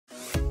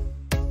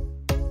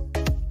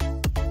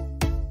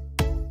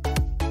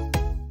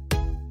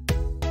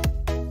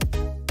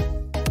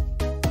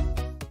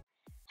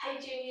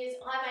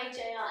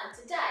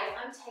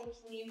I'm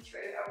taking you through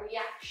a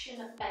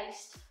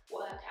reaction-based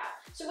workout.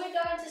 So we're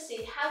going to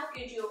see how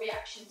good your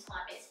reaction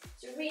time is.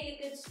 It's a really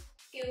good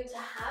skill to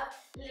have,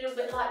 a little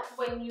bit like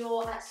when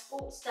you're at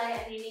sports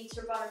day and you need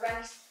to run a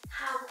race.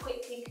 How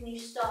quickly can you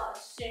start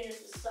as soon as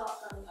the start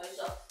gun goes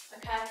off,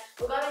 okay?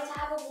 We're going to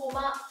have a warm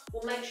up,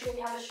 we'll make sure we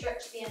have a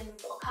stretch at the end,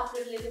 we've got a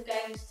couple of little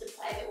games to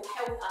play that will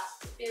help us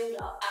to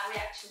build up our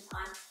reaction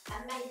time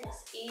and make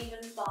us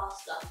even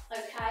faster,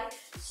 okay?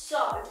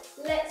 So,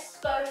 let's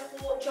go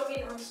for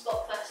jogging on the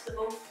spot first of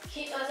all.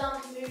 Keep those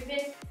arms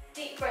moving,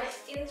 deep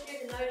breath in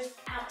through the nose,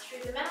 out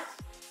through the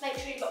mouth. Make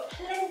sure you've got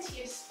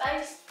plenty of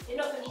space, you're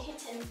not going to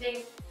hit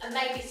anything, and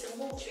maybe some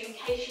water in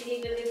case you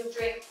need a little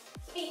drink.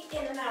 Feet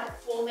in and out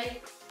for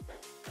me.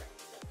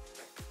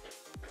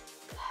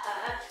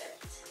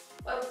 Perfect.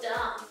 Well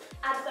done.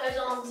 Add those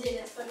arms in,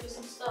 let's go for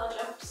some star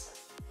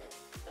jumps.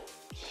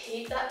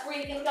 Keep that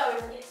breathing going,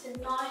 we're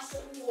getting nice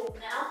and warm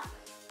now.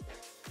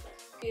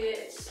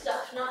 Good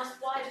stuff, nice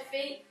wide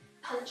feet,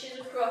 punches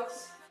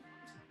across.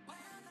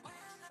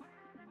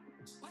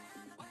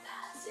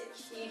 That's it,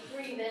 keep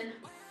breathing.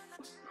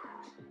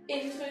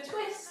 Into a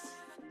twist.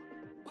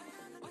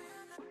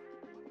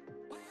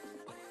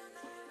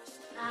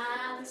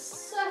 And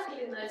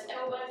circling those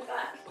elbows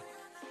back.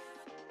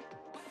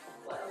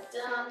 Well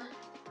done.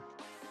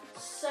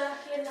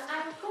 Circling the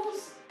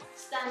ankles.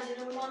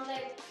 Standing on one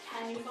leg.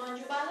 Can you find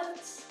your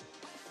balance?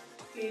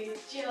 Good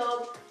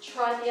job.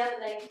 Try the other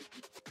leg.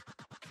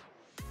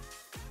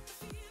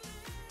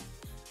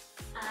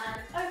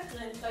 And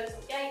open and close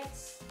the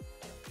gates.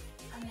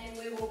 And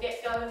then we will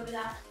get going with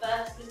our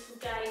first little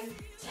game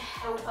to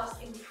help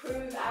us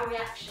improve our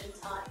reaction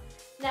time.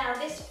 Now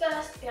this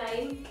first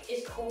game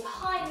is called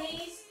high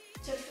knees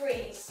to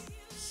freeze.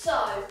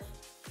 So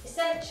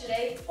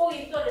essentially all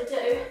you've got to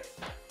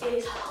do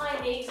is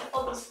high knees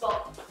on the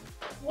spot.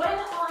 When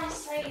I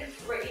say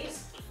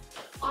freeze,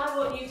 I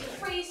want you to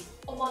freeze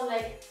on one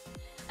leg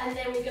and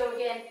then we go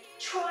again.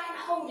 Try and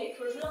hold it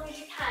for as long as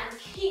you can.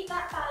 Keep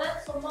that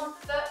balance on one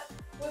foot.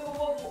 Wiggle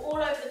wobble all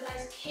over the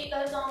place. Keep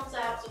those arms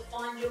out to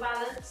find your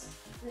balance.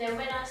 And then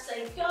when I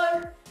say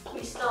go,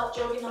 we start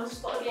jogging on the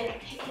spot again,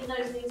 picking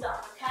those knees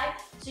up, okay?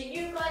 So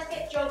you guys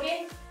get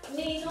jogging,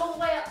 knees all the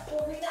way up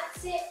for me,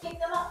 that's it, pick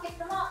them up, pick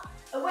them up.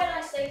 And when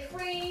I say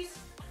freeze,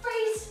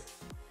 freeze,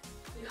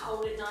 you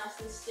hold it nice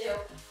and still.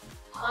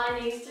 High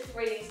knees to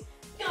freeze.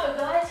 Go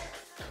guys,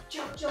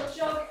 jog, jog,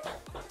 jog.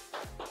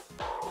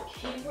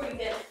 Keep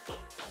breathing.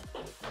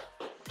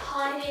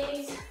 High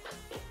knees,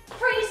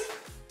 freeze.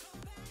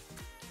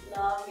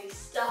 Lovely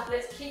stuff,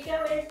 let's keep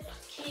going,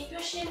 keep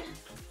pushing.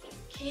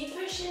 Keep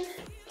pushing,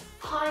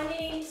 high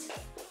knees,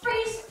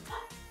 freeze.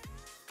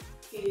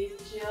 Good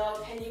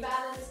job, can you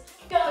balance?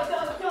 Go,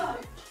 go, go,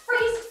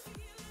 freeze.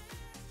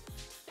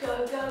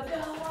 Go, go,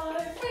 go,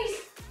 freeze.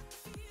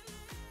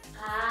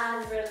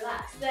 And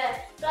relax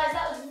there. Guys,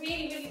 that was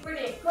really, really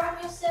brilliant.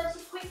 Grab yourselves a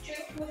quick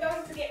drink and we're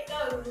going to get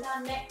going with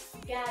our next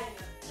game.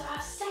 So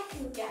our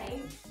second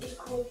game is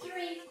called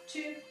 3,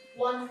 2,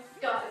 1,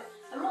 go.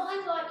 And what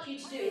I'd like you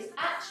to do is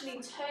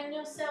actually turn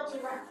yourselves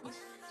around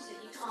so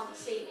that you can't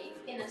see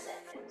me in a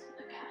second,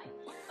 okay?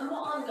 And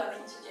what I'm going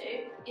to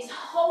do is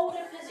hold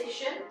a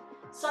position.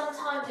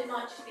 Sometimes it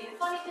might just be a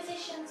funny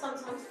position,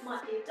 sometimes it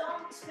might be a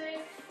dance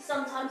move,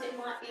 sometimes it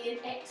might be an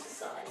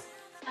exercise.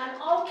 And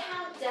I'll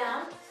count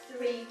down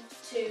 3,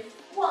 2,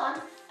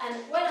 1, and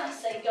when I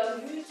say go,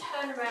 you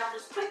turn around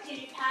as quickly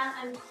as you can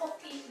and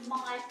copy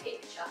my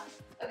picture.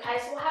 Okay,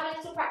 so we'll have a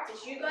little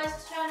practice. You guys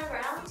turn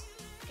around,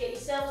 get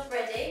yourselves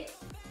ready.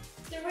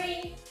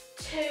 3,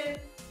 2,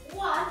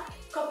 1,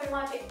 copy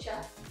my picture.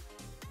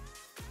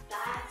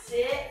 That's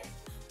it.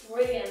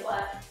 Brilliant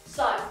work.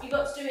 So you've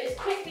got to do it as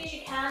quickly as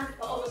you can,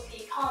 but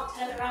obviously you can't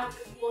turn around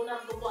before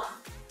number 1.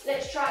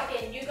 Let's try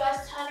again. You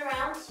guys turn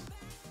around.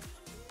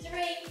 3,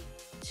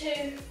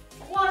 2,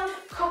 1,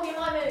 copy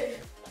my move.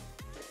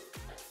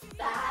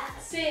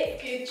 That's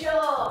it. Good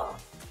job.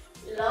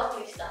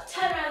 Lovely stuff.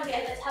 Turn around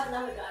again. Let's have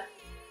another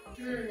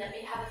go. Let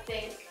me have a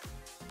think.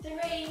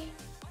 3,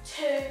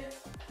 2,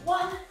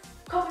 1,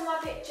 copy my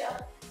picture.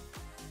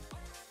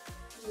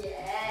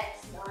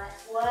 Yes,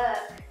 nice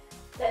work.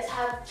 Let's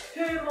have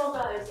 2 more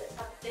goes. Let's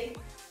have a think.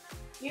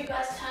 You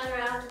guys turn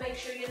around, make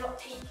sure you're not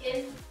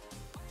peeking.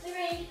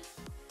 3,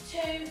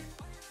 2,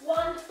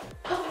 1,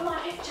 copy my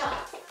picture.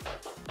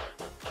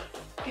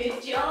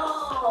 Good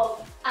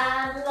job.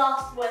 And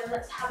last one,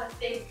 let's have a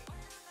think.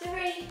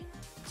 3,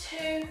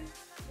 2,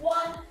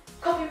 1,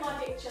 copy my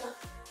picture.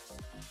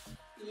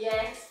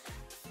 Yes.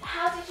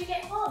 How did you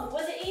get on?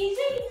 Was it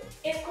easy?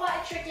 It's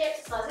quite a tricky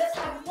exercise. Let's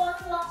have one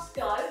last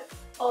go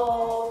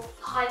of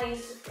high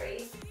knees to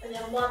freeze, and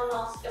then one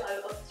last go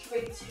of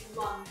 3, 2, 1,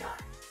 go.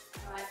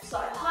 Alright, so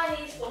high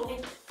knees for me.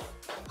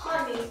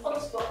 High knees on the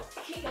spot.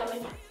 Keep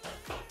going.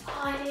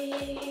 High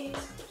knees,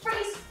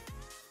 freeze.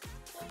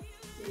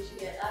 Did you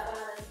get that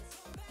balance?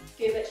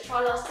 Good, let's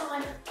try last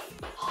time.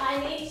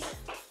 High knees.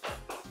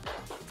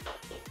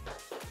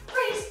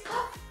 Freeze.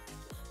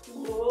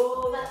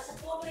 Whoa, that's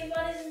a wobbly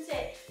one, isn't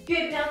it?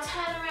 Good, now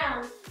turn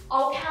around.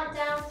 I'll count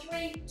down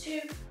 3,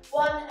 2,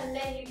 1, and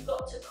then you've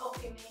got to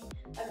copy me.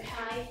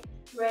 Okay,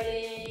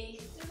 ready,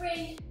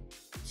 3,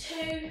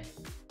 2,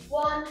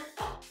 1.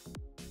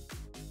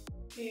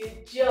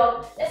 Good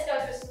job. Let's go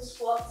for some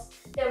squats,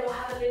 then we'll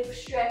have a little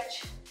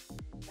stretch.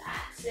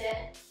 That's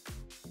it.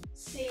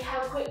 See how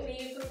quickly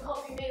you can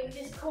copy me with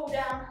this cool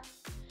down.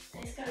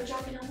 Let's go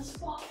jumping on the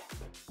squat.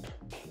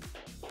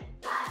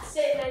 That's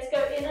it, let's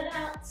go in and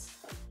out.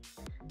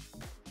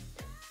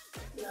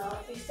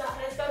 Lovely stuff,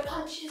 let's go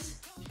punches.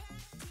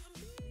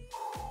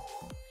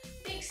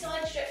 Big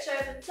side stretch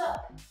over the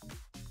top.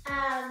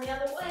 And the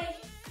other way.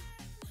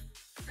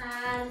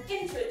 And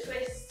into a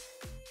twist.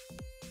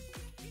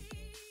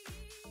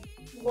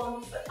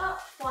 1 foot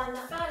up, find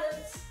that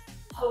balance.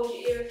 Hold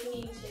your ear if you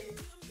need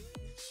to.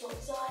 Swap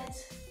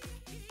sides.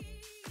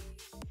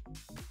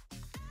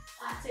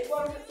 That's it,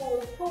 1 foot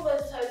forward, pull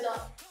those toes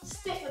up,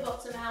 stick the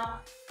bottom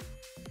out.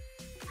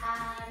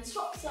 And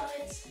swap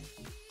sides.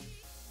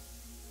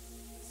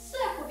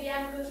 Circle the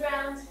ankles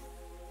round.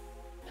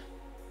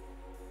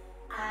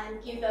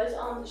 And give those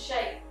arms a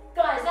shake.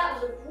 Guys, that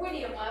was a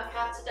brilliant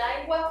workout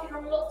today, working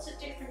on lots of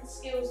different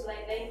skills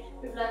lately.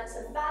 We've learned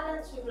some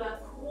balance, we've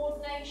learned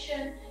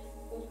coordination,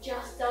 we've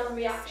just done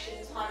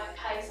reaction time,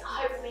 okay? So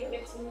hopefully you're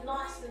getting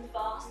nice and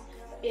fast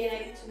at being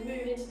able to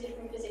move into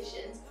different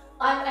positions.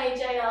 I'm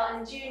AJR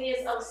and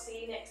juniors, I'll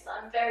see you next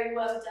time. Very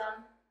well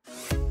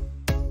done.